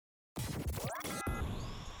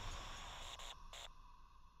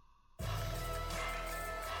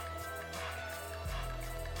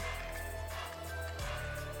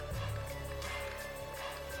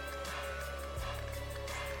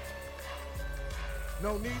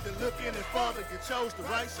No need to look any further, you chose the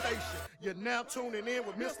right station. You're now tuning in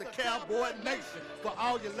with Mr. Cowboy Nation for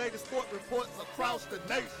all your latest sport reports across the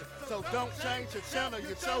nation. So don't change your channel,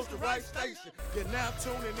 you chose the right station. You're now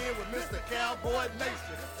tuning in with Mr. Cowboy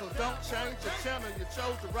Nation. So don't change your channel, you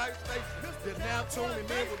chose the right station. You're now tuning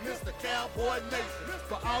in with Mr. Cowboy Nation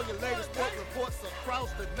for all your latest sport reports across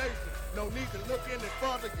the nation. No need to look any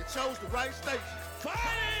further, you chose the right station.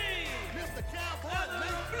 Fighting! Mr. Cowboy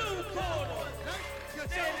Nation. Blue corner. You chose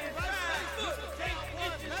the right station. 8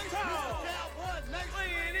 inches tall.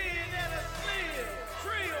 Weighing in at a slim,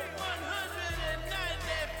 trio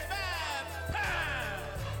 195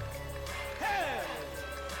 pounds. Hailing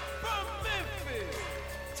from Memphis,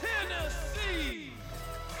 Tennessee.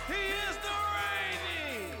 He is the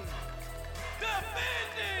reigning,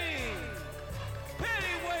 defending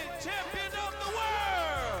heavyweight champion of the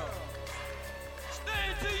world.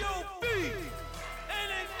 Stand to your feet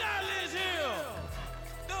and acknowledge him,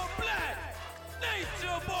 the Black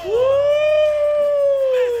Nature Boy,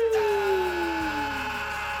 Mr.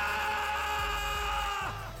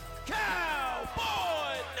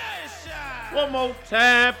 Cowboy Nation. One more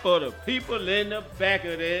time for the people in the back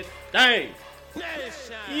of that thing.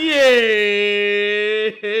 Nation.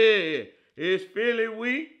 Yeah, it's Philly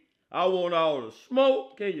week. I want all the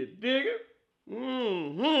smoke. Can you dig it?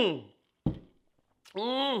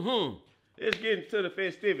 Let's get into the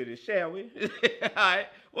festivities, shall we? All right.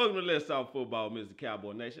 Welcome to Let's Talk Football, Mr.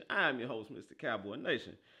 Cowboy Nation. I'm your host, Mr. Cowboy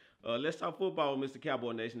Nation. Let's Talk Football, Mr.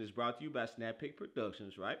 Cowboy Nation is brought to you by Snap Pick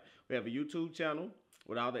Productions, right? We have a YouTube channel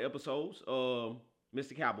with all the episodes of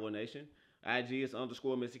Mr. Cowboy Nation. IG is _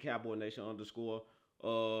 Mr. Cowboy Nation _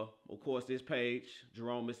 of course, this page,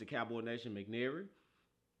 Jerome Mr. Cowboy Nation McNary.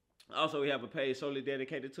 Also, we have a page solely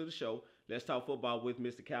dedicated to the show, Let's Talk Football with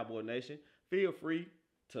Mr. Cowboy Nation. Feel free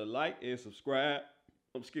to like and subscribe,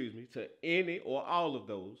 to any or all of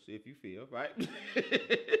those if you feel, right?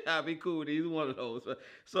 I'll be cool with either one of those.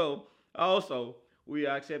 So, also, we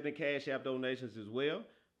are accepting Cash App donations as well.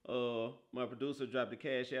 My producer dropped the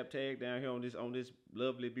Cash App tag down here on this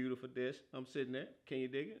lovely, beautiful desk I'm sitting at. Can you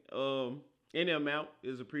dig it? Any amount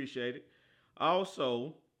is appreciated.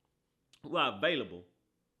 Also, we are available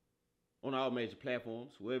on all major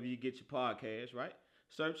platforms, wherever you get your podcast, right?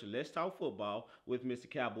 Search Let's Talk Football with Mr.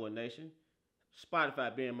 Cowboy Nation.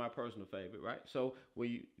 Spotify being my personal favorite, right? So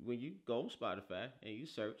when you go on Spotify and you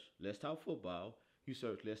search Let's Talk Football, you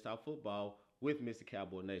search Let's Talk Football with Mr.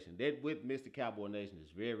 Cowboy Nation. That with Mr. Cowboy Nation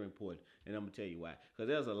is very important, and I'm gonna tell you why. Because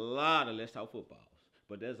there's a lot of Let's Talk Footballs,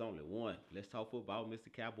 but there's only one Let's Talk Football,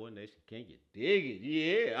 Mr. Cowboy Nation. Can you dig it?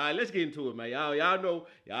 Yeah. All right, let's get into it, man. Y'all know.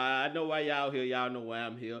 I know why y'all here. Y'all know why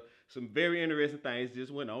I'm here. Some very interesting things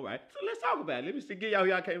just went on, right? So let's talk about it. Let me see. Get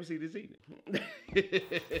y'all came to see this evening. Yeah.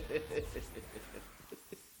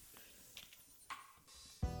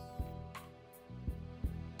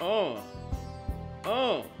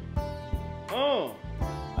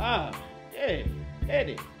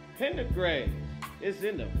 Eddie Pendergrass is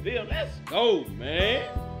in the field. Let's go, man.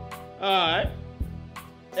 All right.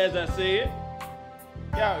 As I said,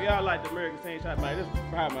 y'all like the American team shot, man. This is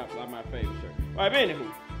probably my favorite shirt. All right, but anywho.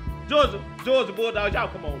 Georgia Bulldogs, y'all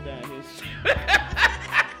come on down here.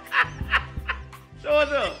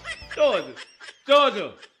 Georgia,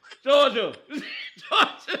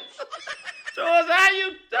 how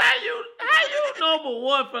you number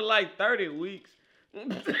one for like 30 weeks? I'm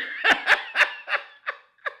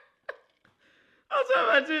talking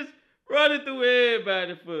about just running through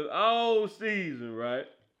everybody for all season, right?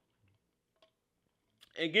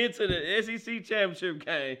 And get to the SEC championship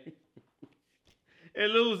game.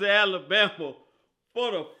 And lose to Alabama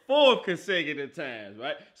for the 4th consecutive times,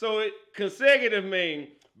 right? So consecutive means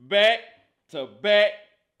back to back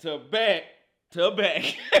to back to back.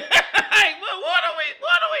 Hey, what are we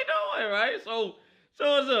doing, right? So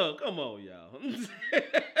what's up? Come on, y'all.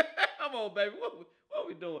 Come on, baby. What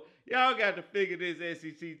we doing? Y'all got to figure this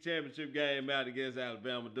SEC championship game out against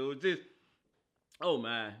Alabama, dude. Just, oh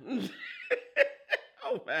my.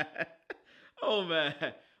 Oh man.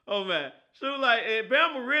 So like,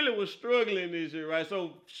 Bama really was struggling this year, right?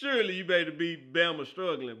 So surely you better beat Bama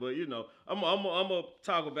struggling, but you know, I'm gonna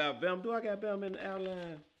talk about Bama. Do I got Bama in the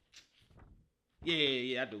outline?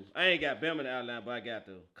 Yeah, I do. I ain't got Bama in the outline, but I got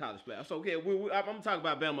the college playoffs. So okay, I'm gonna talk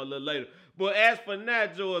about Bama a little later. But as for now,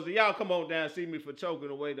 Georgia, y'all come on down and see me for choking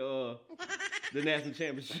away the national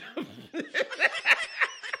championship.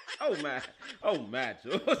 Oh my,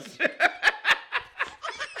 Georgia.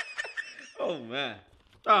 Oh my.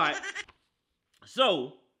 All right.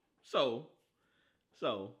 So.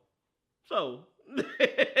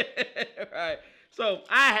 Right. So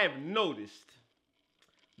I have noticed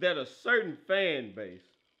that a certain fan base,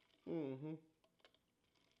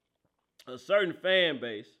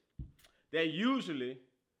 that usually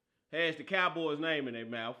has the Cowboys' name in their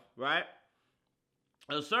mouth, right?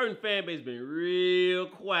 A certain fan base been real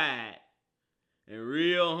quiet and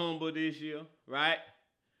real humble this year, right?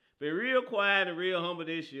 Been real quiet and real humble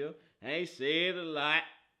this year. Ain't said a lot.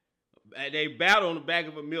 They battle on the back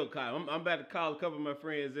of a milk carton. I'm about to call a couple of my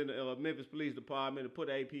friends in the Memphis Police Department to put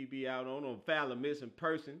APB out on file a missing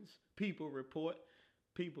persons, people report.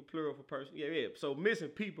 People, plural for person. Yeah. So missing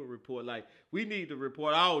people report. Like, we need to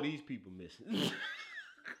report all these people missing.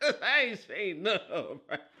 Cause I ain't seen none of them,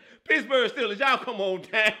 right? Pittsburgh Steelers, y'all come on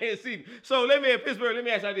down and see me. So let me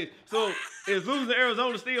ask y'all this. So is losing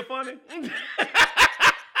Arizona still funny?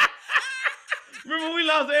 Remember when we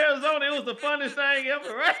lost to Arizona? It was the funniest thing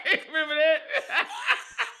ever, right? Remember that?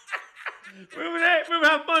 Remember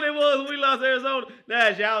how funny it was when we lost to Arizona? Now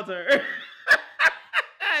it's y'all turn.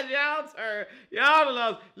 That's y'all turn. Y'all done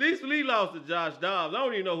lost. At least we lost to Josh Dobbs. I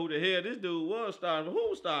don't even know who the hell this dude was starting. Who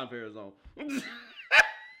was starting for Arizona? Let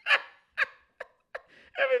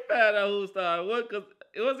me find out who started. What? Cause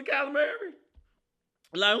it wasn't Kyler Murray.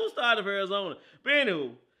 Like, who started for Arizona? But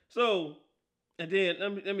anywho, so and then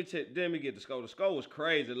let me check. Let me get the score. The score was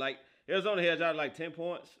crazy. Like, Arizona had y'all like 10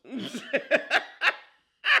 points. 10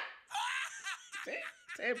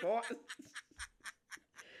 points.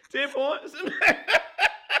 10 points.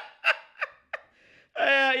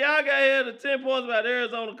 Y'all got here to 10 points about the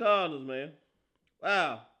Arizona Cardinals, man.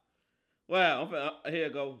 Wow. Here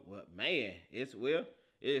it go. Well, man,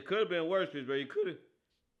 it could have been worse, Pittsburgh.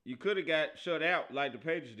 You could have got shut out like the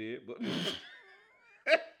Patriots did, but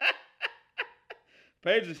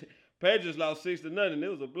Patriots lost 6-0. It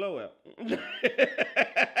was a blowout.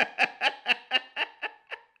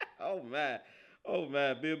 Oh man,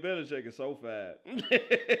 Bill Belichick is so fat.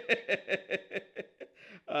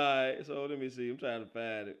 All right, so let me see. I'm trying to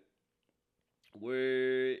find it.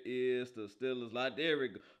 Where is the Steelers? Like, there we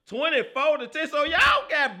go. 24-10. So y'all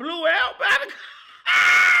got blew out by the.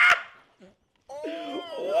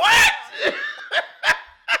 What?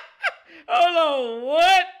 Hold on.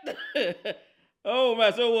 What? Oh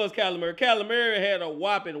man, so it was Kyler Murray. Kyler Murray had a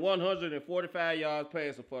whopping 145 yards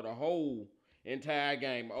passing for the whole entire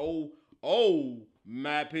game. Oh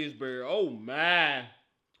my, Pittsburgh. Oh my.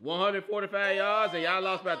 145 yards and y'all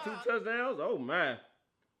lost by 2 touchdowns? Oh my.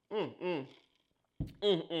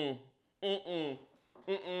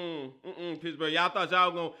 Pittsburgh, y'all thought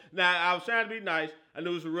y'all gonna. Now, I was trying to be nice. I knew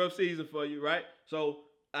it was a rough season for you, right? So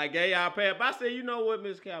I gave y'all a pass. But I said, you know what,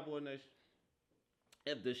 Miss Cowboy Nation?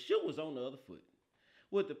 If the shoe was on the other foot,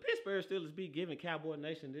 would the Pittsburgh Steelers be giving Cowboy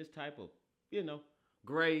Nation this type of,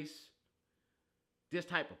 grace, this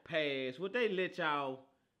type of pass? Would they let y'all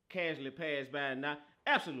casually pass by now?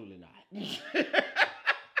 Absolutely not.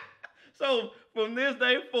 So from this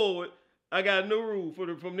day forward, I got a new rule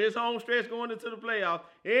from this home stretch going into the playoffs.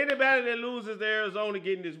 Anybody that loses to Arizona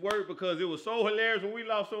getting this work because it was so hilarious when we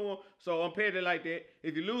lost someone. So I'm petty like that.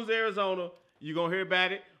 If you lose Arizona, you're gonna hear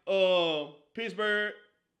about it. Pittsburgh,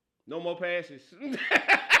 no more passes.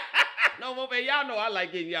 No more passes. Y'all know I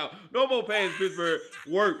like getting y'all. No more passes, Pittsburgh.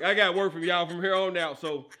 Work. I got work from y'all from here on out.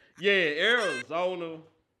 So yeah, Arizona,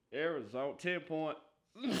 10 point.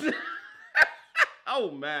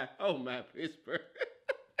 Oh my, Pittsburgh.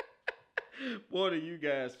 Boy, do you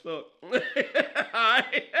guys suck. All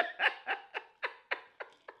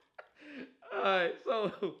right,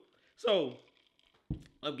 so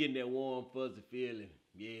I'm getting that warm, fuzzy feeling.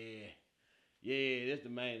 Yeah, that's the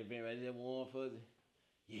main event right there, warm, fuzzy.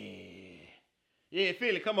 Yeah,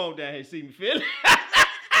 Philly, come on down here and see me, Philly.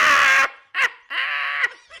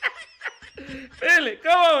 Philly,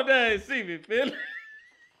 come on down and see me, Philly.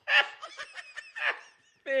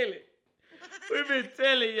 Philly. We've been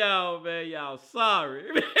telling y'all, man, y'all sorry.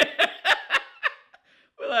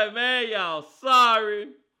 We're like, man, y'all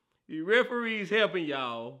sorry. The referees helping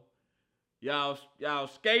y'all. Y'all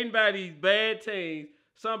skating by these bad teams.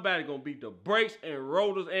 Somebody gonna beat the brakes and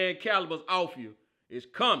rotors and calibers off you. It's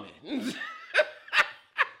coming.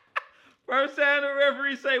 First time the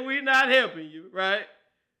referee say we not helping you, right?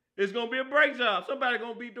 It's gonna be a brake job. Somebody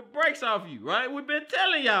gonna beat the brakes off you, right? We've been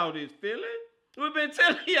telling y'all this, Philly. We've been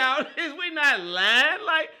telling y'all this. We not lying.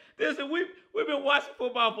 Like, listen, we've been watching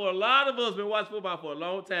football for a lot of us. Been watching football for a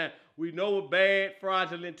long time. We know a bad,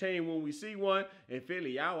 fraudulent team when we see one. And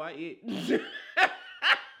Philly, y'all are it.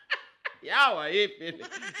 Y'all are it, Philly.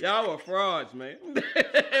 Y'all are frauds, man.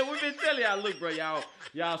 And we've been telling y'all, look, bro,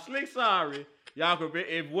 y'all slick sorry. Y'all could be,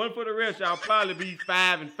 if it wasn't for the rest, y'all probably be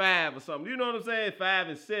 5-5 or something. You know what I'm saying?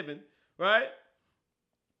 5-7, right?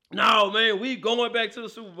 No, man, we going back to the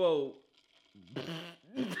Super Bowl.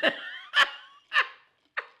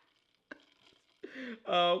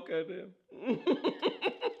 Oh, okay then.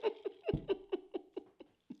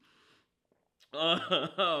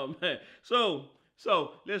 Oh man. So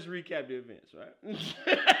let's recap the events, right?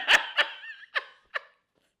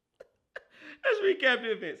 Let's recap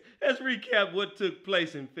the events. Let's recap what took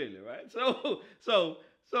place in Philly, right? So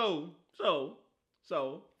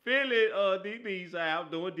Philly DBs are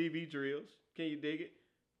out doing DB drills. Can you dig it?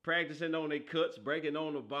 Practicing on their cuts, breaking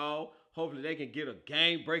on the ball. Hopefully they can get a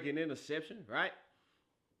game-breaking interception, right?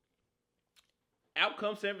 Out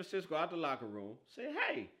comes San Francisco out the locker room. Say,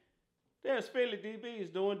 hey, there's Philly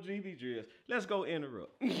DBs doing DB drills. Let's go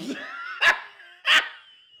interrupt.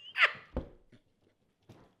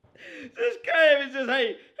 This came and just,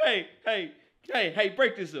 hey,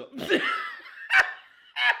 break this up. Just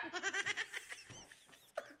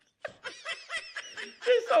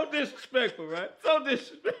so disrespectful, right? So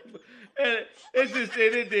disrespectful. And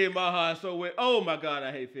it did my heart so well. Oh my God,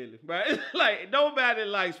 I hate Philly, right? Like, nobody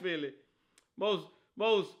likes Philly. Most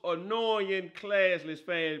annoying, classless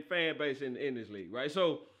fan base in this league, right?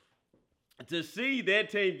 So, to see that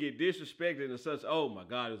team get disrespected and such, oh my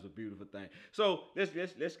God, it's a beautiful thing. So let's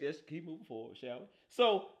keep moving forward, shall we?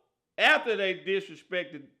 So after they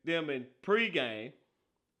disrespected them in pregame,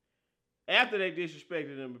 Devontae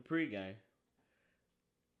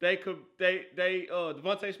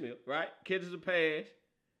Smith, right? Catches a pass.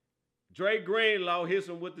 Dre Greenlaw hits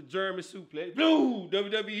him with the German suplex. Blue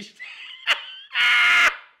WWE.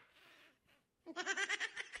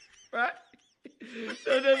 Right?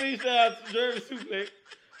 WWE style German suplex.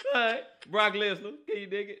 All right. Brock Lesnar. Can you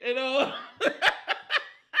dig it? And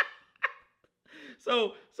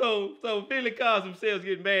so Philly calls themselves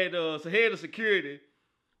getting mad. So head of security,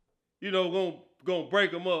 gonna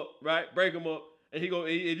break him up, right? Break him up, and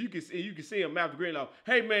you can see him mouth to Greenlaw.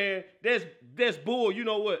 Hey man, that's bull. You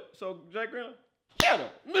know what? So Jack Greenlaw, shut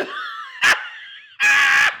up.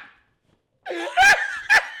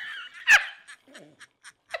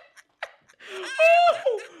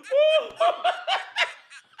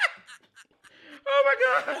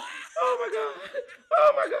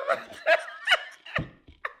 Oh my God.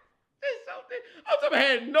 It's something. I'm talking about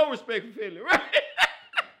had no respect for Philly, right?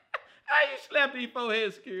 How you slap these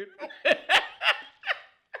forehead security?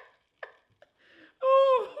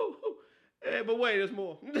 Yeah, but wait, there's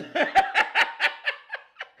more.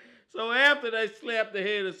 So after they slapped the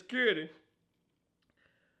head of security,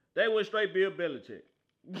 they went straight Bill Belichick.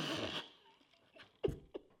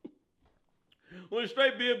 Went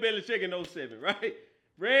straight Bill Belichick in 07, right?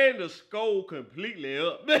 Ran the skull completely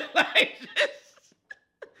up. Like, just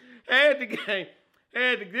had the game.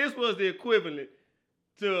 This was the equivalent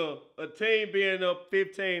to a team being up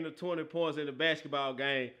 15 or 20 points in a basketball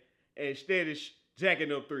game and steady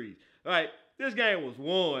jacking up threes. All right, this game was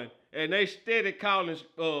won, and they steady calling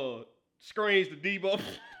screens to Debo.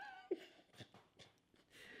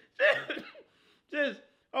 just,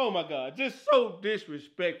 oh my God, just so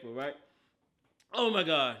disrespectful, right? Oh my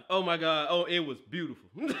God. Oh, it was beautiful.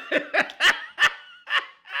 It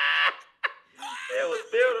was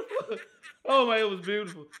beautiful. Oh my, it was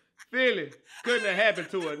beautiful. Philly couldn't have happened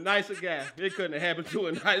to a nicer guy. It couldn't have happened to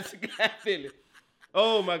a nicer guy, Philly.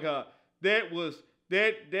 Oh my God. That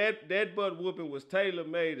butt whooping was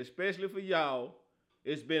tailor-made, especially for y'all.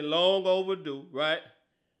 It's been long overdue, right?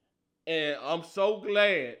 And I'm so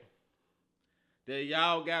glad that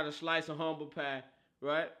y'all got a slice of humble pie,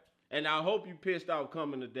 right? And I hope you pissed off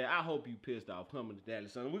coming to Dallas. I hope you pissed off coming to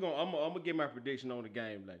Dallas, son. I'm gonna get my prediction on the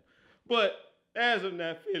game later. But as of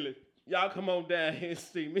now, Philly, y'all come on down here and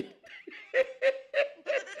see me.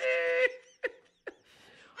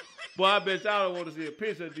 Boy, I bet y'all don't want to see a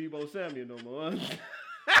picture of Debo Samuel no more.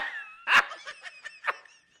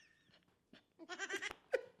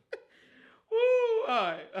 Woo! All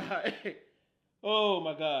right. Oh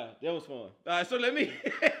my God, that was fun. All right, so let me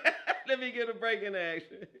get a break in the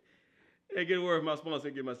action. And get a word from my sponsor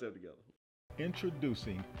and get myself together.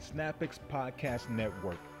 Introducing SnapX Podcast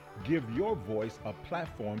Network. Give your voice a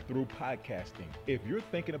platform through podcasting. If you're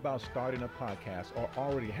thinking about starting a podcast or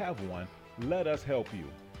already have one, let us help you.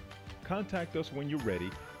 Contact us when you're ready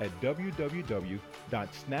at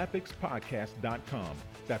www.snapxpodcast.com.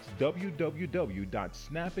 That's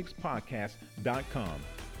www.snapxpodcast.com.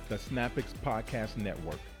 The SnapX Podcast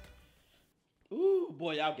Network. Ooh,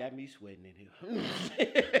 boy, y'all got me sweating in here.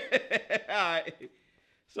 All right.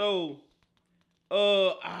 So,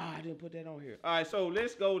 I didn't put that on here. All right, so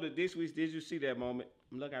let's go to this week's Did You See That Moment?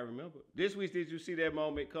 Look, I remember. This week's Did You See That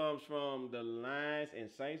Moment comes from the Lions and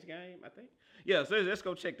Saints game, I think. Yeah, so let's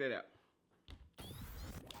go check that out.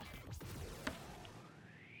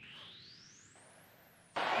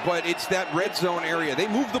 but it's that red zone area. They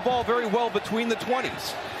move the ball very well between the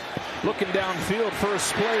 20s. Looking downfield,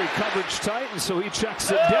 first play, coverage tight, and so he checks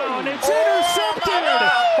it down. It's intercepted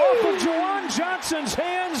off of Juwan Johnson's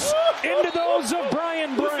hands into those of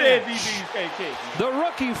Brian Branch. The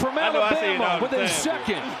rookie from Alabama with his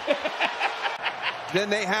second. Then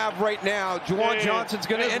they have right now, Juwan Johnson's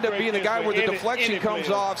going to end up being the guy where the deflection comes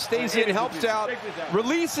off, stays in, helps out,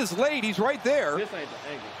 releases late. He's right there.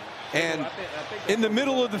 And in the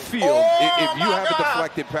middle of the field, if you have a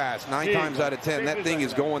deflected pass, 9 times out of 10, that thing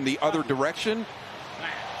is going the other direction.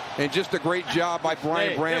 And just a great job by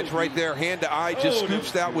Brian Branch right there, hand to eye, just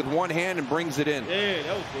scoops that with one hand and brings it in.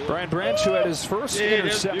 Brian Branch, who had his first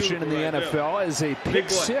interception in the NFL as a pick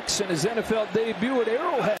six in his NFL debut at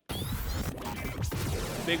Arrowhead.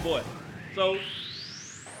 Big boy. So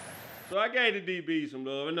I gave the DB some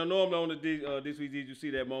love. And normally on the this week, did you see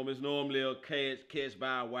that moment? It's normally a catch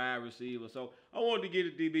by a wide receiver. So I wanted to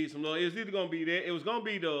give the DB some love. It was either going to be that. It was going to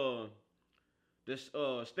be the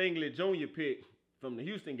Stingley Jr. pick from the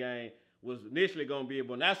Houston game was initially going to be it.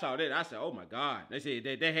 But when I saw that, I said, oh, my God. They said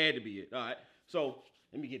that had to be it. All right. So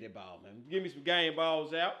let me get that ball, man. Give me some game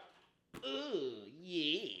balls out.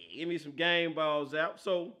 Yeah. Give me some game balls out.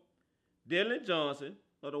 So Dylan Johnson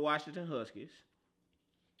of the Washington Huskies,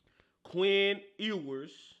 Quinn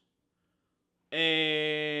Ewers,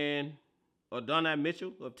 and Adonai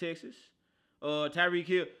Mitchell of Texas, Tyreek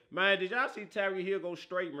Hill. Man, did y'all see Tyreek Hill go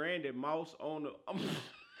straight Randy Moss on the...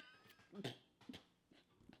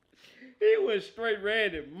 He went straight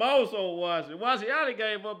Randy Moss on Washington. Washington only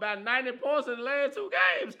gave up about 90 points in the last 2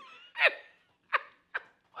 games.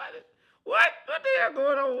 What the hell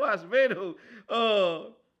going on with Washington?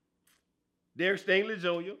 Man, Derek Stingley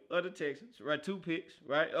Jr. of the Texans, right? 2 picks,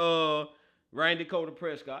 right? Ryan Dakota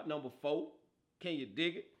Prescott, number 4. Can you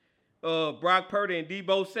dig it? Brock Purdy and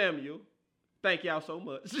Deebo Samuel. Thank y'all so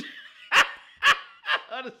much.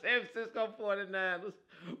 Of the San Francisco 49ers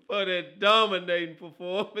for their dominating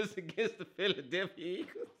performance against the Philadelphia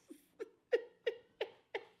Eagles.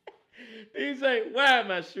 These ain't, why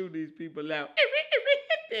am I shooting these people out?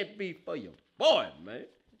 Hit that beat for your boy, man.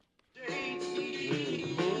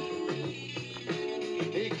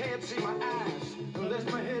 You can't see my eyes unless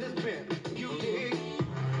my head is bent. You dig?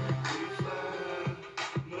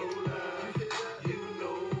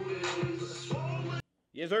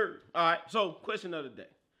 Yes, sir. All right. So, question of the day.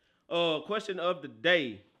 Question of the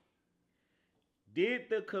day. Did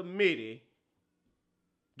the committee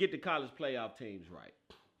get the college playoff teams right?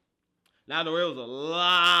 Now, there was a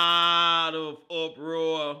lot of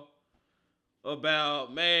uproar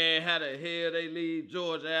about, man, how the hell they leave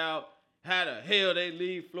Georgia out? How the hell they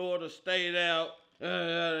leave Florida State out?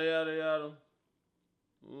 Yada, yada, yada.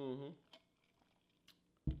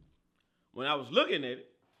 When I was looking at it,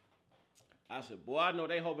 I said, boy, I know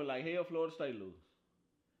they hoping like hell Florida State lose.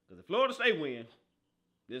 Because if Florida State win,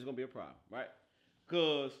 there's going to be a problem, right?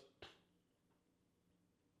 Because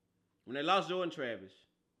when they lost Jordan Travis,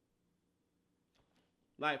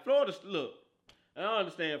 like Florida, look, I don't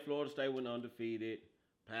understand Florida State went undefeated,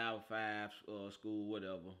 Power 5 school,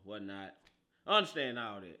 whatever, whatnot. I understand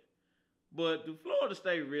all that. But do Florida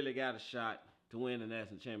State really got a shot to win the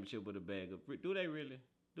national championship with a bag of? Do they really?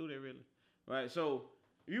 Do they really? Right, so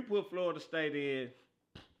you put Florida State in,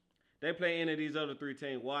 they play any of these other 3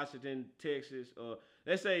 teams, Washington, Texas,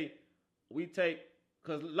 let's say we take,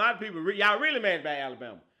 because a lot of people, y'all really mad about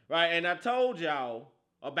Alabama, right? And I told y'all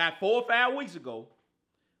about 4 or 5 weeks ago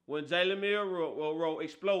when Jalen Milroe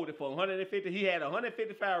exploded for 150, he had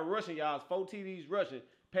 155 rushing yards, 4 TDs rushing,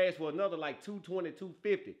 passed for another like 220,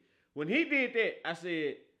 250. When he did that, I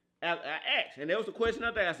said, I asked, and there was a question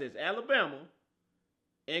out there, I said, is Alabama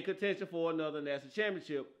in contention for another national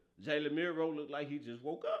championship? Jalen Milroe looked like he just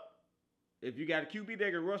woke up. If you got a QB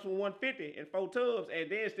that can rush for 150 and 4 tubs and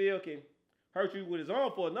then still can hurt you with his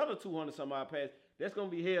arm for another 200 some odd pass, that's going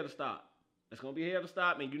to be hell to stop. That's going to be hell to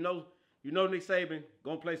stop. And you know Nick Saban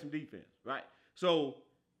going to play some defense, right? So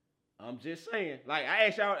I'm just saying, like I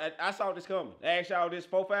asked y'all, I saw this coming. I asked y'all this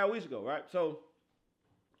 4 or 5 weeks ago, right? So,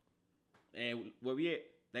 and where we at?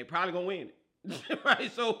 They probably going to win it.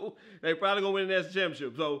 Right? So they probably going to win the national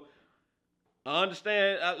championship. So I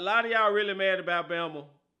understand a lot of y'all really mad about Bama,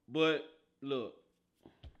 but look,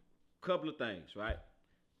 couple of things, right?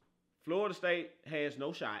 Florida State has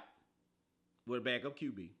no shot with a backup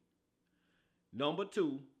QB. Number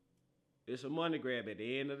 2, it's a money grab at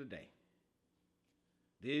the end of the day.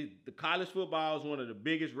 The college football is one of the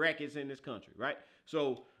biggest rackets in this country, right?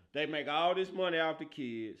 So they make all this money off the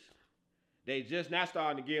kids. They just not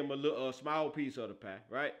starting to give them a small piece of the pie,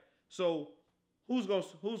 right? So who's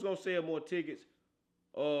gonna sell more tickets?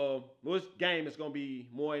 which game is going to be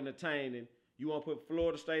more entertaining? You want to put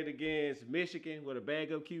Florida State against Michigan with a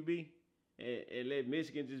backup QB and let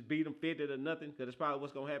Michigan just beat them 50-0, because that's probably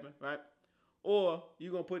what's going to happen, right? Or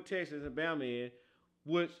you going to put Texas and Bama in,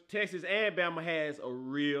 which Texas and Bama has a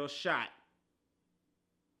real shot.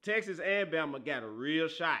 Texas and Bama got a real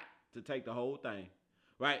shot to take the whole thing,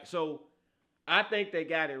 right? So I think they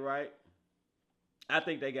got it right.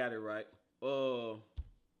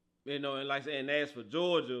 You know, and like I said, and as for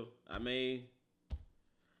Georgia, I mean,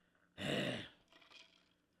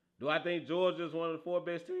 do I think Georgia is one of the 4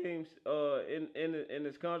 best teams in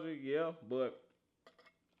this country? Yeah, but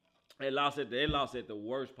they lost at the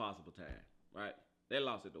worst possible time, right? They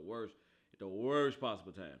lost at the worst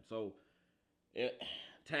possible time. So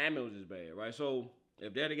timing was just bad, right? So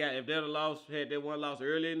if they'd had that one loss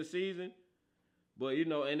early in the season, but you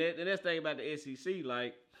know, and that's the thing about the SEC,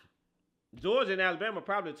 like Georgia and Alabama are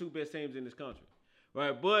probably the 2 best teams in this country,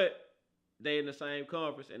 right? But they in the same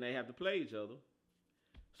conference and they have to play each other.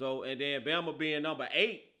 So, and then Bama being number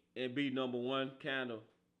 8 and be number 1, kind of,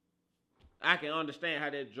 I can understand how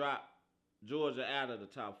that dropped Georgia out of the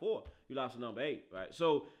top 4. You lost to number 8, right?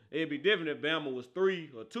 So it'd be different if Bama was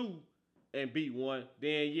 3 or 2 and beat 1.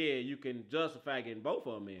 Then yeah, you can justify getting both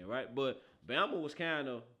of them in, right? But Bama was kind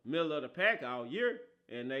of middle of the pack all year,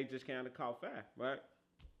 and they just kind of caught fire, right?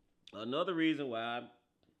 Another reason why,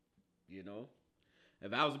 you know,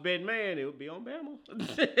 if I was a betting man, it would be on Bama.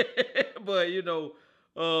 But you know,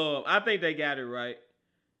 I think they got it right.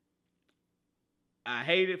 I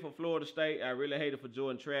hate it for Florida State. I really hate it for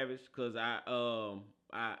Jordan Travis, because I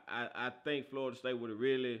think Florida State would have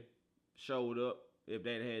really showed up if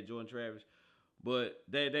they had Jordan Travis. But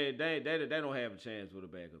they don't have a chance with a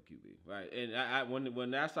backup QB, right? And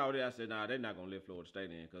when I saw that, I said, nah, they're not gonna let Florida State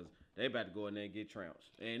in, because they about to go in there and get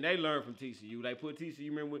trounced. And they learned from TCU. They put TCU.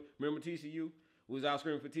 Remember TCU was out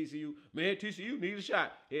screaming for TCU. Man, TCU need a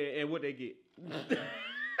shot. And what they get?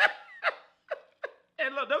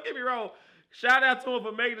 And look, don't get me wrong. Shout out to them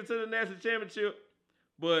for making it to the national championship.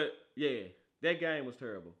 But yeah, that game was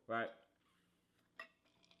terrible, right?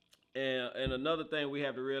 And another thing we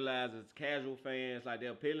have to realize is casual fans, like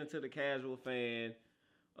they're appealing to the casual fan.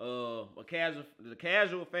 The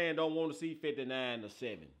casual fan don't want to see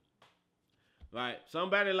 59-7. Right?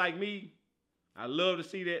 Somebody like me, I love to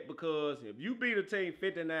see that, because if you beat a team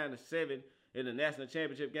 59-7 in the national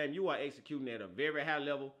championship game, you are executing at a very high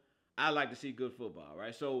level. I like to see good football,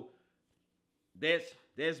 right? So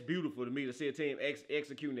that's beautiful to me, to see a team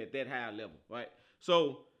executing at that high level, right?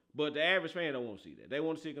 So, but the average fan don't want to see that. They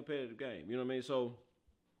want to see a competitive game. You know what I mean? So,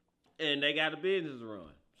 and they got a business to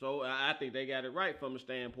run. So I think they got it right from the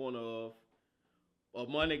standpoint of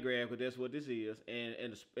money grab, because that's what this is,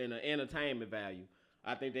 and the entertainment value.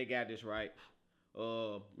 I think they got this right.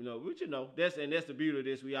 You know, which, you know, that's the beauty of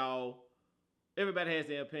this. Everybody has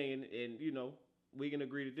their opinion, and you know, we can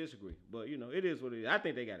agree to disagree. But you know, it is what it is. I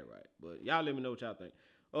think they got it right. But y'all let me know what y'all think.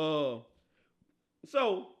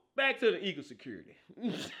 So back to the Eagle security.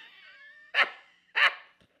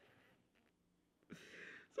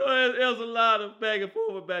 So there's a lot of back and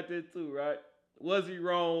forth about that too, right? Was he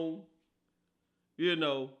wrong? You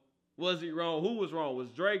know, was he wrong? Who was wrong? Was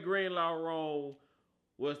Dre Greenlaw wrong?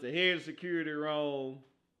 Was the head of security wrong?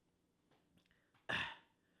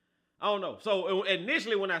 I don't know. So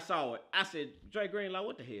initially when I saw it, I said, Dre Greenlaw,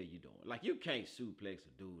 what the hell you doing? Like, you can't suplex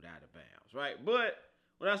a dude out of bounds, right? But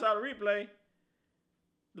when I saw the replay,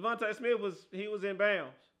 Devontae Smith was in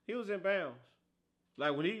bounds. He was in bounds.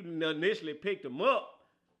 Like, when he initially picked him up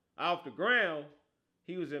off the ground,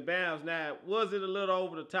 he was in bounds. Now, was it a little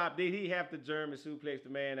over the top? Did he have to German suplex the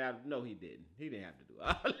man out? No, he didn't. He didn't have to do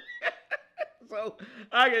it. So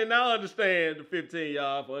I can now understand the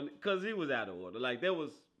 15-yard for, because he was out of order. Like, that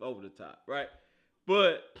was over the top, right?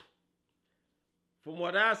 But from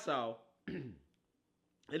what I saw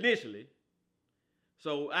initially,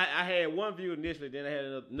 so I had one view initially, then I had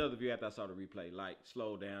another view after I saw the replay, like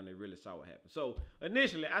slow down and really saw what happened. So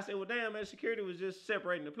initially, I said, well, damn, man, security was just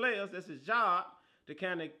separating the players. That's his job, to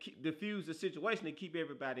kind of diffuse the situation and keep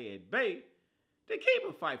everybody at bay, to keep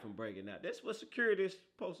a fight from breaking out. That's what security is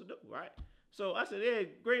supposed to do, right? So I said, hey,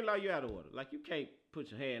 Greenlaw, you out of order. Like, you can't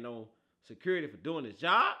put your hand on security for doing his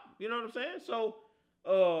job. You know what I'm saying? So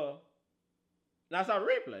I saw the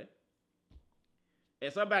replay.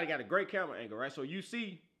 And somebody got a great camera angle, right? So you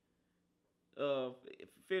see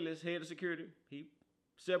Phyllis, head of security, he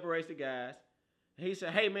separates the guys. And he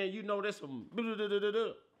said, hey, man, you know that's some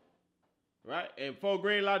right? And before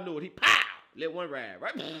Greenlaw knew it, he pow! Let one ride,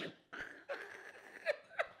 right?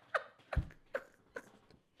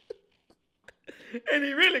 And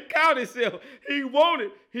he really caught himself. He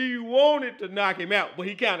wanted to knock him out, but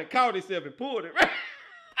he kind of caught himself and pulled it, right?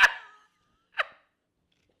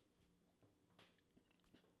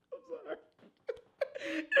 I'm sorry.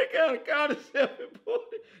 He kind of caught himself and pulled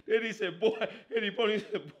it. Then he said, boy, and he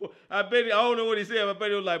said, boy, I don't know what he said, but I bet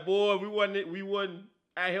he was like, boy, we wasn't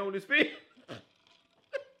out here on this field.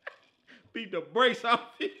 Beat the brakes off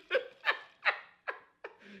him.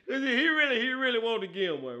 He really wanted to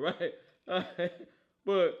give him one, right?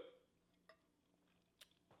 But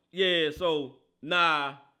yeah, so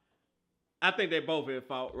I think they both at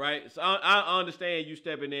fault, right? So I understand you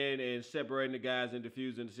stepping in and separating the guys and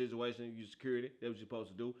diffusing the situation. You security, that's what you're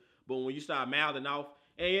supposed to do. But when you start mouthing off,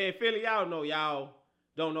 and Philly, y'all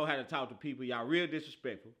don't know how to talk to people. Y'all real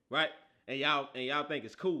disrespectful, right? And y'all think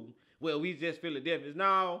it's cool. Well, we just Philadelphians.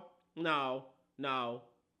 No.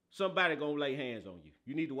 Somebody gonna lay hands on you.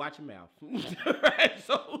 You need to watch your mouth. Right?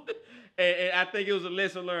 So, and I think it was a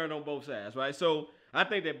lesson learned on both sides, right? So I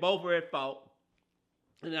think that both were at fault.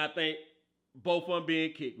 And I think both of them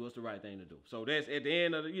being kicked was the right thing to do. So that's at the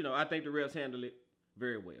end of the, I think the refs handled it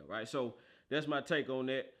very well, right? So that's my take on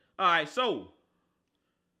that. All right, so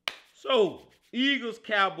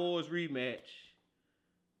Eagles-Cowboys rematch,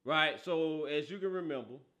 right? So as you can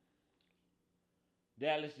remember,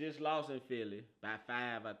 Dallas just lost in Philly by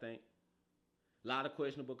 5, I think. A lot of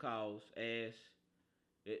questionable calls, as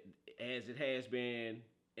it has been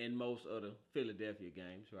in most of the Philadelphia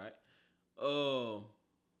games, right?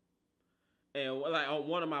 And like on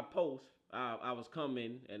one of my posts, I was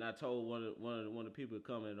coming and I told one of the people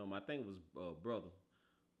coming on, I think it was brother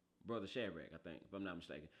Shadrack, I think, if I'm not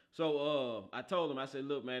mistaken. So I told him, I said,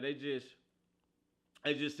 look, man, they just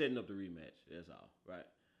setting up the rematch. That's all, right?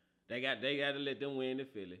 They got to let them win in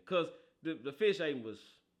Philly, cause the fish ain't was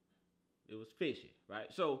fishy, right?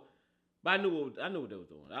 So, but I knew what they was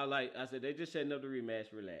doing. I said they just setting up the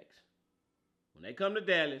rematch. Relax. When they come to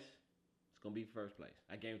Dallas, it's gonna be first place.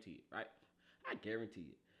 I guarantee it, right? I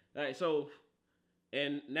guarantee it. All right. So,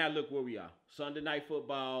 and now look where we are. Sunday Night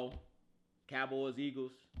Football, Cowboys,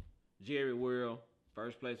 Eagles, Jerry World,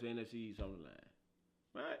 first place for NFC East on the line,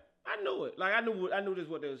 right? I knew it. Like I knew this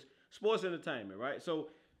what there was sports entertainment, right? So.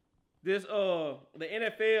 This the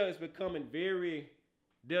NFL is becoming very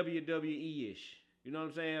WWE-ish. You know what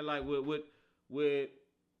I'm saying? Like with the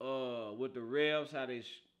refs, how they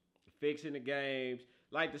fixing the games,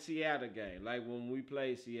 like the Seattle game, like when we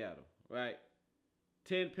played Seattle, right?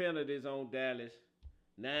 10 penalties on Dallas,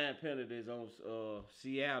 9 penalties on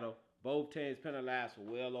Seattle. Both teams penalized for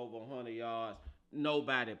well over 100 yards.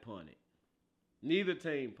 Nobody punted. Neither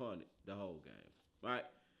team punted the whole game, right?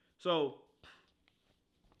 So.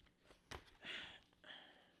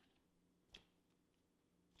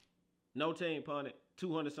 No team punted,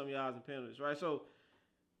 200-some yards in penalties, right? So,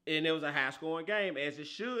 and it was a high-scoring game, as it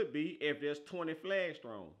should be if there's 20 flags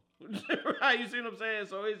thrown. Right? You see what I'm saying?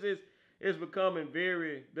 So it's becoming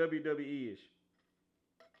very WWE-ish.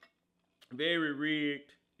 Very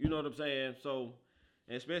rigged. You know what I'm saying? So,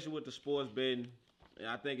 and especially with the sports betting,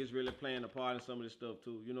 I think it's really playing a part in some of this stuff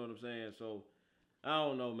too. You know what I'm saying? So, I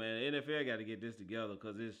don't know, man. The NFL got to get this together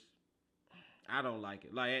because I don't like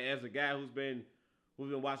it. Like, as a guy who's been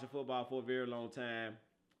watching football for a very long time,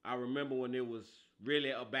 I remember when it was really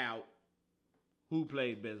about who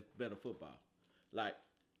played better football. Like,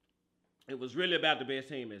 it was really about the best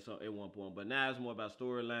team at one point, but now it's more about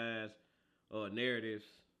storylines, narratives.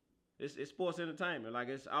 It's sports entertainment. Like,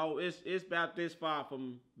 it's about this far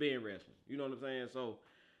from being wrestling. You know what I'm saying? So,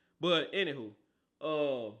 but anywho,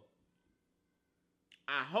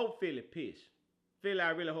 I hope Philly piss. Philly, I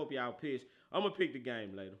really hope y'all piss. I'm gonna pick the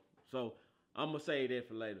game later. So. I'm going to say that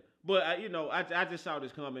for later. But, I just saw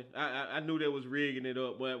this coming. I knew they was rigging it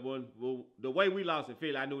up. But the way we lost in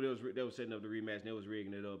Philly, I knew they was setting up the rematch. And they was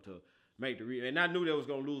rigging it up to make the rematch. And I knew they was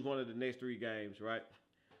going to lose one of the next 3 games, right?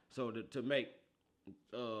 So, to make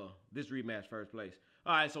this rematch first place.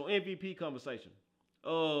 All right, so MVP conversation.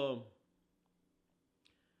 Right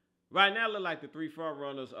now, look like the 3 front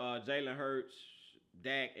runners are Jalen Hurts,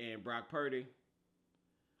 Dak, and Brock Purdy.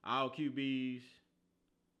 All QBs.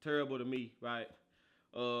 Terrible to me, right?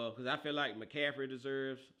 Because I feel like McCaffrey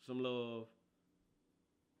deserves some love.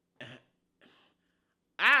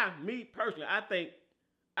 Me personally, I think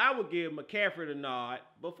I would give McCaffrey the nod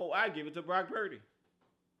before I give it to Brock Purdy.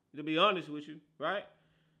 To be honest with you, right?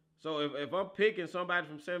 So if I'm picking somebody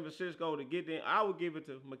from San Francisco to get in, I would give it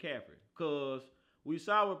to McCaffrey. Because we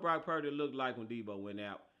saw what Brock Purdy looked like when Debo went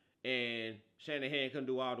out. And Shanahan couldn't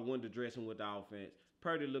do all the window dressing with the offense.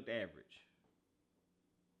 Purdy looked average.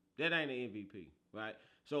 That ain't an MVP, right?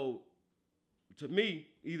 So, to me,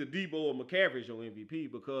 either Debo or McCaffrey is your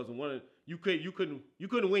MVP because you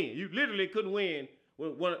couldn't win. You literally couldn't win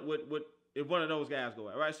with if one of those guys go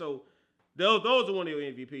out, right? So those are one of your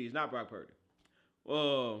MVPs, not Brock Purdy.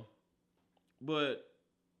 But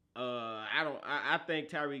I think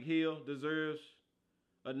Tyreek Hill deserves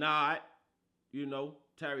a nod. You know,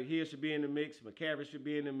 Tyreek Hill should be in the mix. McCaffrey should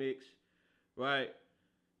be in the mix, right?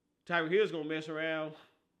 Tyreek Hill's gonna mess around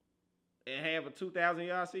and have a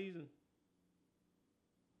 2,000-yard season.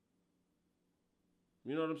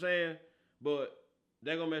 You know what I'm saying? But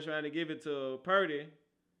they're gonna mess around and give it to Purdy,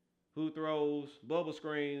 who throws bubble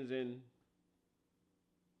screens and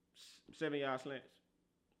 7-yard slants,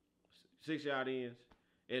 6-yard ends,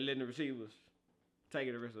 and letting the receivers take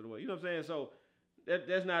it the rest of the way. You know what I'm saying? So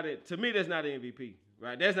that's not it. To me, that's not an MVP,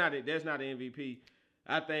 right? That's not it. That's not an MVP.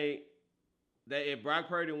 I think that if Brock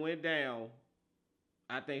Purdy went down,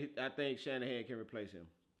 I think Shanahan can replace him.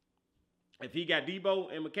 If he got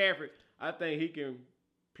Debo and McCaffrey, I think he can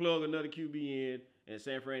plug another QB in and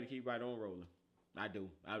San Fran to keep right on rolling. I do.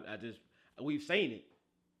 We've seen it.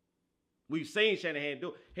 We've seen Shanahan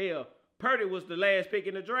do it. Hell, Purdy was the last pick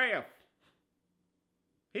in the draft.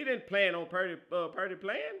 He didn't plan on Purdy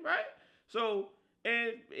playing, right? So,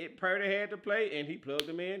 and Purdy had to play, and he plugged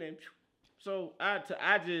him in, and so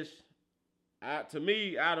to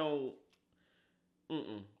me, I don't.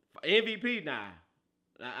 MVP, nah.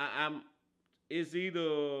 It's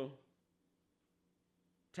either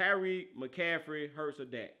Tyreek, McCaffrey, Hurts, or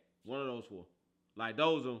Dak. One of those four. Like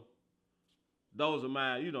those are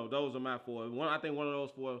my four. I think one of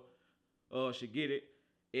those four should get it.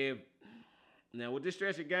 Now with this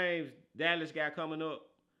stretch of games, Dallas got coming up,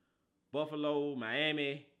 Buffalo,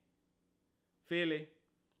 Miami, Philly.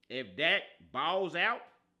 If Dak balls out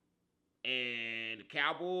and the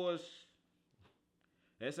Cowboys,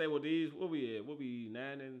 let's say what we at? We'll be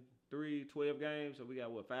 9-3, 12 games. So we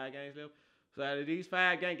got 5 games left. So out of these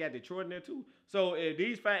 5 games, got Detroit in there too. So if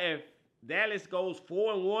Dallas goes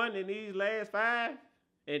 4-1 in these last 5,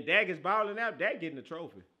 and Dak is balling out, Dak getting the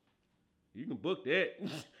trophy. You can book that.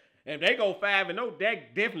 If they go 5-0,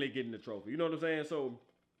 Dak definitely getting the trophy. You know what I'm saying? So,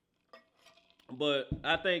 but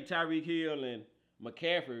I think Tyreek Hill and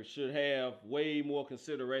McCaffrey should have way more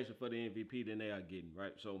consideration for the MVP than they are getting,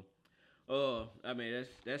 right? So,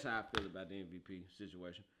 that's how I feel about the MVP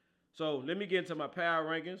situation. So let me get into my power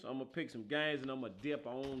rankings. I'm gonna pick some games and I'm gonna dip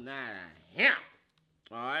on now.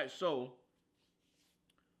 All right, so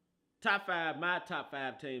my top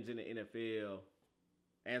 5 teams in the NFL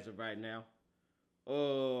as of right now.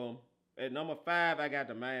 At number 5, I got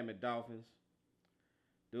the Miami Dolphins.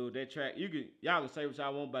 Dude, that track, y'all can say what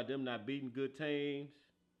y'all want about them not beating good teams.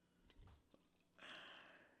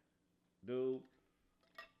 Dude.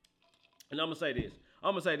 And I'm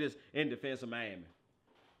gonna say this in defense of Miami.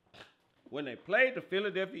 When they played the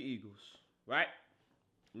Philadelphia Eagles, right?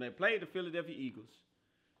 When they played the Philadelphia Eagles,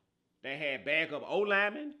 they had backup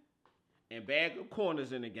O-linemen and backup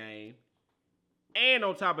corners in the game. And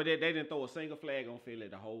on top of that, they didn't throw a single flag on Philly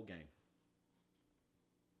the whole game.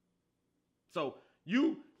 So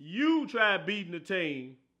you try beating the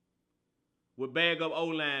team with backup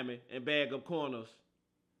O-linemen and backup corners,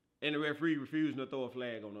 and the referee refusing to throw a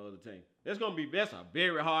flag on the other team. That's a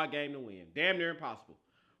very hard game to win. Damn near impossible.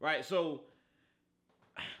 Right? So,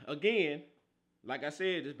 again, like I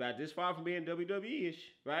said, it's about this far from being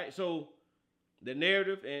WWE-ish, right? So, the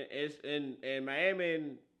narrative and Miami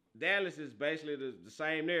and Dallas is basically the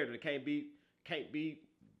same narrative. Can't beat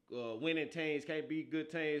winning teams, can't beat good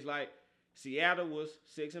teams. Like, Seattle was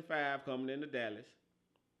 6-5 coming into Dallas.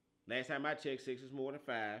 Last time I checked, 6 is more than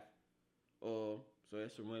 5. So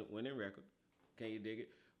that's a winning record. Can you dig it?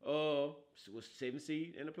 Was 7th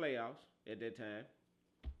seed in the playoffs at that time.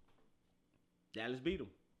 Dallas beat them.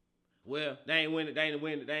 Well, they ain't a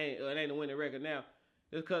winning record now.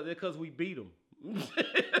 It's because we beat them.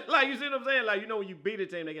 Like, you see what I'm saying? Like, you know, when you beat a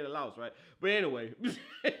team, they get a loss, right? But anyway,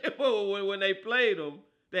 when they played them,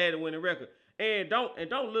 they had a winning record. And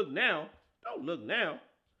don't look now.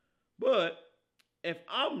 But if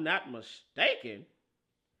I'm not mistaken,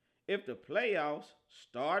 if the playoffs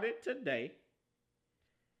started today,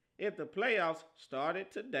 let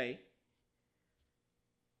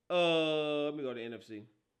me go to the NFC.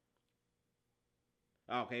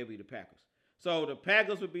 Okay, it'll be the Packers. So the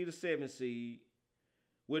Packers would be the 7th seed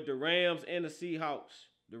with the Rams and the Seahawks.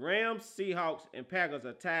 The Rams, Seahawks, and Packers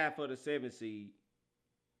are tied for the 7th seed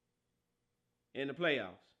in the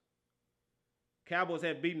playoffs. Cowboys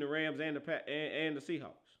have beaten the Rams and the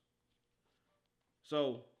Seahawks.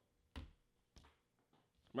 So,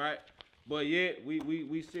 right? But yet,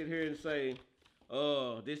 we sit here and say,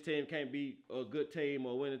 this team can't beat a good team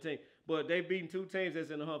or win a team. But they've beaten 2 teams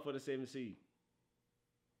that's in the hunt for the 7th seed.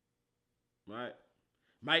 right?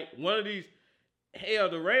 Might one of these, hell,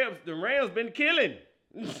 the Rams been killing.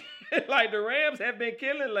 Like the Rams have been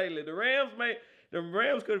killing lately. The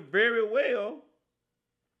Rams could very well.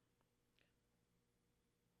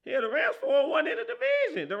 Yeah, the Rams 4-1 in the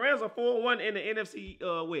division. The Rams are 4-1 in the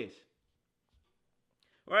NFC West.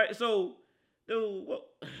 Right? So, dude,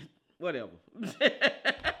 whatever.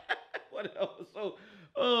 Whatever.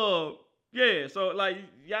 So, yeah. So, like,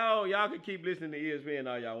 y'all can keep listening to ESPN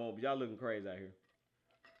all y'all want, but y'all looking crazy out here.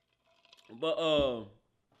 But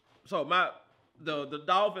so the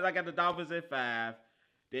Dolphins, I got the Dolphins at 5.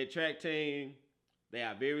 Their track team, they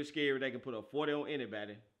are very scary. They can put a 40 on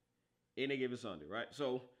anybody any given Sunday, right?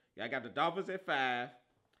 So I got the Dolphins at 5.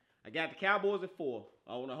 I got the Cowboys at 4.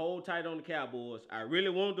 I want to hold tight on the Cowboys. I really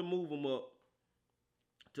wanted to move them up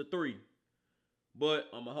to 3. But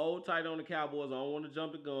I'm going to hold tight on the Cowboys. I don't want to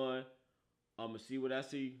jump the gun. I'm going to see what I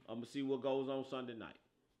see. I'm going to see what goes on Sunday night,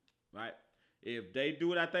 right? If they do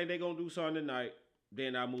what I think they're going to do Sunday night,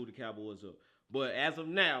 then I'll move the Cowboys up. But as of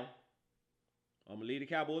now, I'm going to leave the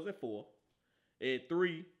Cowboys at 4. At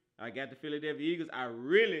 3, I got the Philadelphia Eagles. I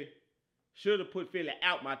really should have put Philly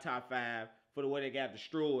out my top 5 for the way they got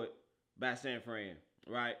destroyed by San Fran,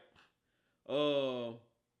 right?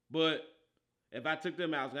 But if I took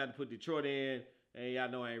them out, I was going to have to put Detroit in, and y'all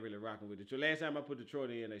know I ain't really rocking with Detroit. Last time I put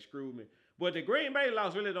Detroit in, they screwed me. But the Green Bay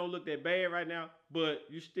loss really don't look that bad right now, but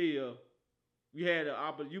you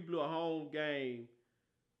blew a home game,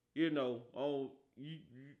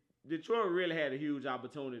 Detroit really had a huge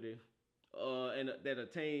opportunity, and that a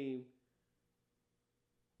team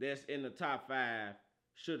that's in the top 5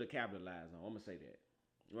 should have capitalized on. I'm gonna say that,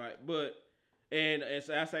 right? But and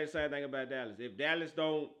so I say the same thing about Dallas. If Dallas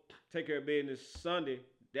don't take care of business Sunday,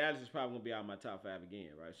 Dallas is probably gonna be out of my top 5 again,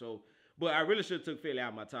 right? So, but I really should have took Philly out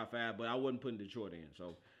of my top 5, but I wasn't putting Detroit in,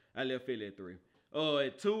 so I left Philly at 3.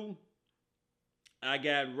 At 2, I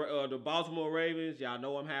got the Baltimore Ravens. Y'all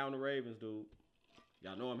know I'm high on the Ravens, dude.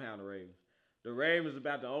 Y'all know I'm high on the Ravens. The Ravens is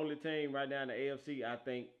about the only team right now in the AFC I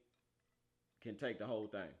think can take the whole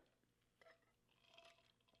thing.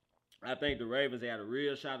 I think the Ravens had a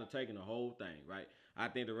real shot of taking the whole thing, right? I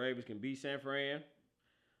think the Ravens can beat San Fran.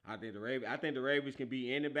 I think the Ravens can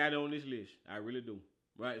beat anybody on this list. I really do,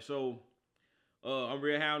 right? So I'm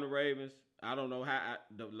real high on the Ravens. I don't know how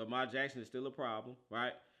Lamar Jackson is still a problem,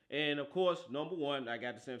 right? And of course, number 1, I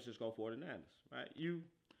got the San Francisco 49ers, right?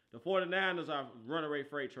 The 49ers are runaway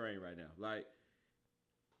freight train right now. Like,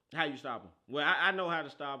 how you stop them? Well, I know how to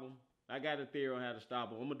stop them. I got a theory on how to stop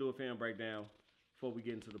them. I'm going to do a film breakdown before we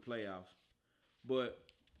get into the playoffs. But,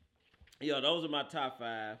 yeah, those are my top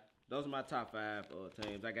 5. Those are my top 5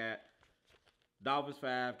 teams. I got Dolphins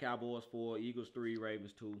 5, Cowboys 4, Eagles 3,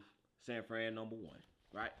 Ravens 2, San Fran number 1,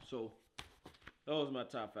 right? So, those are my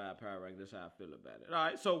top 5 power rankings. That's how I feel about it. All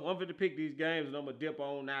right, so I'm going to pick these games, and I'm going to dip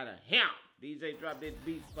on out of him. DJ, drop that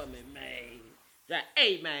beat for me, man.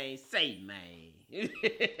 Hey, man, say, man.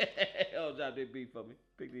 Oh, drop that beat for me.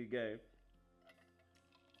 Pick these games.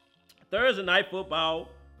 Thursday night football,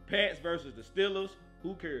 Pats versus the Steelers.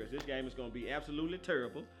 Who cares? This game is going to be absolutely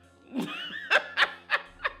terrible.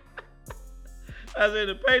 I said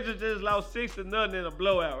the Patriots just lost 6-0 in a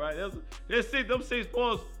blowout, right? Them 6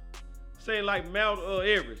 points seem like Mount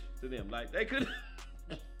Everest to them. Like, they couldn't.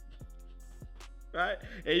 Right?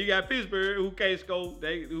 And you got Pittsburgh who can't score.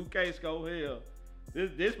 Hell,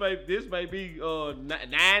 this may be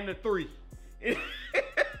 9-3.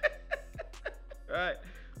 Right?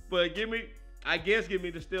 But give me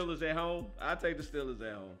the Steelers at home. I'll take the Steelers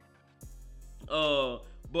at home.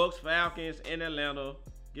 Bucks, Falcons in Atlanta.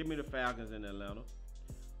 Give me the Falcons in Atlanta.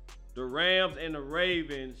 The Rams and the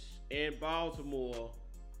Ravens in Baltimore.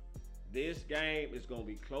 This game is going to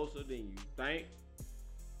be closer than you think.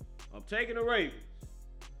 I'm taking the Ravens,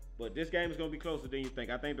 but this game is going to be closer than you think.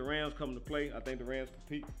 I think the Rams come to play. I think the Rams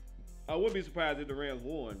compete. I wouldn't be surprised if the Rams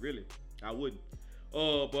won, really. I wouldn't.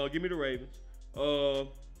 But give me the Ravens.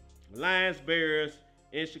 Lions, Bears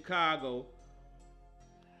in Chicago.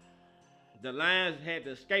 The Lions had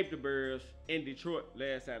to escape the Bears in Detroit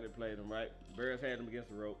last time they played them, right? Bears had them against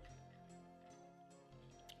the ropes.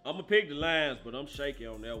 I'm going to pick the Lions, but I'm shaky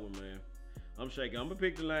on that one, man. I'm shaky. I'm going to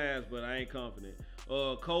pick the Lions, but I ain't confident.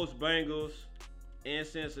 Colts, Bengals in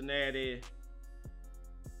Cincinnati.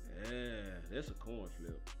 Yeah, that's a coin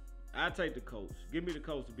flip. I take the Colts. Give me the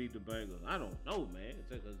Colts to beat the Bengals. I don't know, man.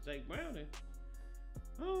 It's Jake Browning.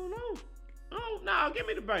 I don't know. No, give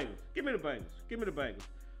me the Bengals. Give me the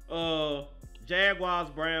Bengals. Jaguars,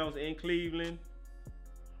 Browns in Cleveland.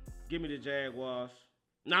 Give me the Jaguars.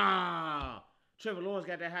 Nah. Trevor Lawrence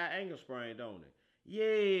got that high ankle sprain, don't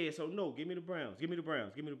Yeah, so no, give me the Browns. Give me the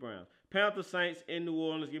Browns. Give me the Browns. Panthers, Saints in New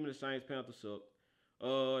Orleans. Give me the Saints. Panthers suck.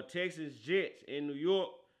 Texans, Jets in New York.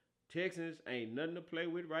 Texans ain't nothing to play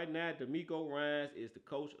with right now. DeMeco Ryans is the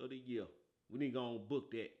coach of the year. We need to go and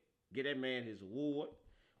book that. Get that man his award.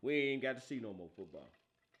 We ain't got to see no more football.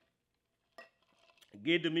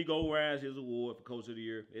 Get DeMeco Ryans his award for coach of the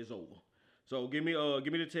year. It's over. So give me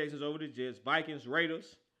the Texans over the Jets. Vikings,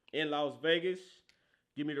 Raiders in Las Vegas.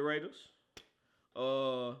 Give me the Raiders.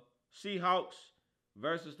 Seahawks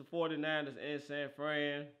versus the 49ers in San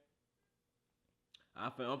Fran.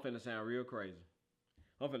 I'm finna sound real crazy.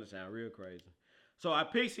 So I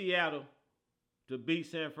picked Seattle to beat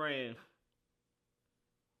San Fran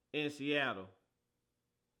in Seattle,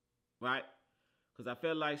 right? Because I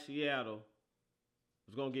felt like Seattle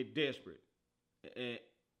was gonna get desperate,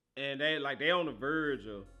 and they on the verge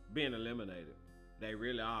of being eliminated. They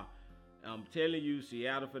really are. I'm telling you,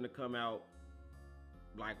 Seattle finna come out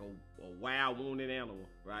like a wild wounded animal,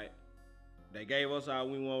 right? They gave us all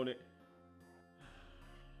we wanted.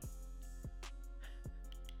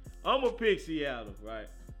 I'm gonna pick Seattle, right?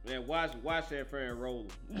 Man, watch San Fran roll.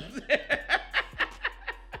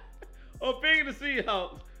 I'm picking the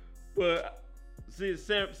Seahawks, but see,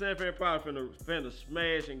 San Fran probably finna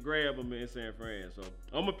smash and grab them in San Fran. So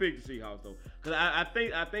I'm gonna pick the Seahawks though, cause I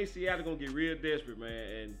think Seattle gonna get real desperate,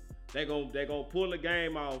 man, and they gonna pull a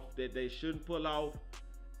game off that they shouldn't pull off,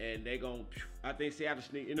 and I think Seattle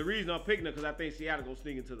sneak. And the reason I'm picking them, cause I think Seattle gonna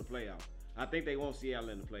sneak into the playoffs. I think they want Seattle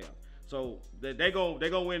in the playoffs. So they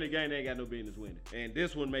gonna win the game they ain't got no business winning. And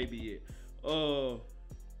this one may be it.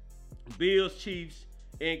 Bills, Chiefs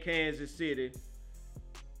in Kansas City.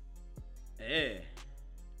 Yeah.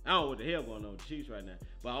 I don't know what the hell going on with the Chiefs right now.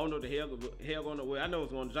 But I don't know what the hell going on. Well, I know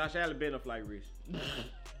what's going on. Josh Allen been a flight risk.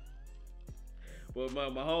 But my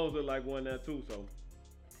homes look like one now too, so.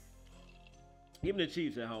 Give me the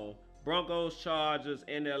Chiefs at home. Broncos, Chargers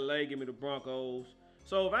in LA. Give me the Broncos.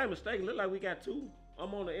 So if I ain't mistaken, look like we got two.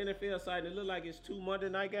 I'm on the NFL side, and it look like it's 2 Monday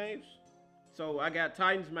night games. So I got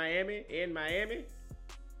Titans, Miami, in Miami.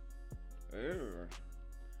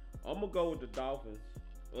 I'm going to go with the Dolphins,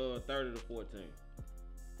 30-14.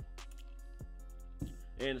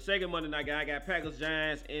 And the second Monday night game, I got Packers,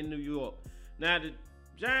 Giants in New York. Now, the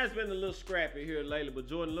Giants been a little scrappy here lately, but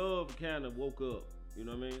Jordan Love kind of woke up. You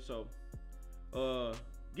know what I mean? So,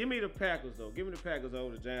 give me the Packers, though. Give me the Packers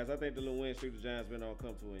over the Giants. I think the little win streak the Giants been on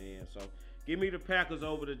come to an end. So, give me the Packers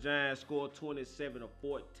over the Giants. Score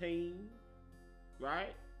 27-14.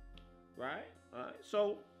 Right? All right.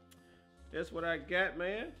 So, that's what I got,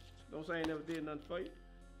 man. Don't say I ain't never did nothing for you.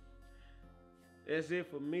 That's it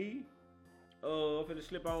for me. I'm finna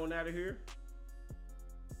slip on out of here.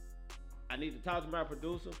 I need to talk to my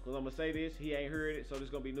producer, because I'm going to say this. He ain't heard it, so this is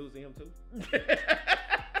going to be news to him, too.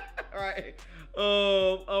 All right.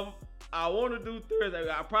 I want to do Thursday.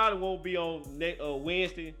 I probably won't be on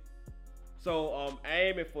Wednesday. So I'm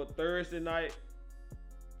aiming for Thursday night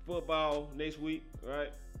football next week,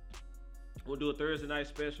 right? We'll do a Thursday night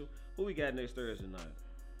special. Who we got next Thursday night?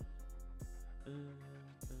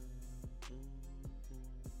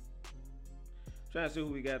 Trying to see who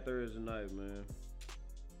we got Thursday night, man.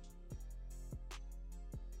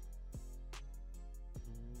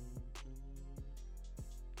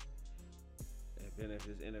 If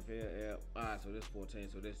it's NFL app. Alright, so that's 14.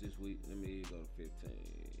 So that's this week. Let me go to 15.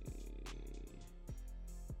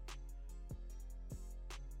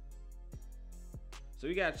 So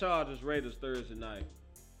we got Chargers, Raiders Thursday night.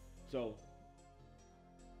 So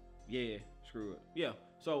yeah, screw it. Yeah.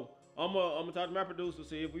 So I'm gonna talk to my producer,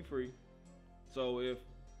 see if we free. So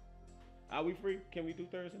are we free? Can we do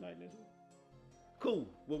Thursday night this week? Cool.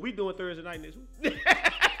 Well, we doing Thursday night this week.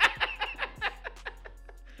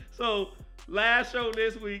 So last show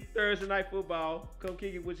this week, Thursday night football. Come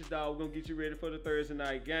kick it with your dog. We're gonna get you ready for the Thursday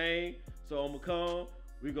night game. So I'm gonna come.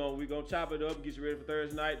 We're gonna chop it up and get you ready for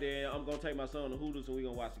Thursday night. Then I'm gonna take my son to Hooters and we're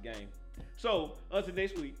gonna watch the game. So until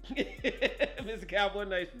next week, Mr. Cowboy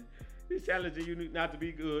Nation is challenging you not to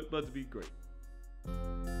be good, but to be great.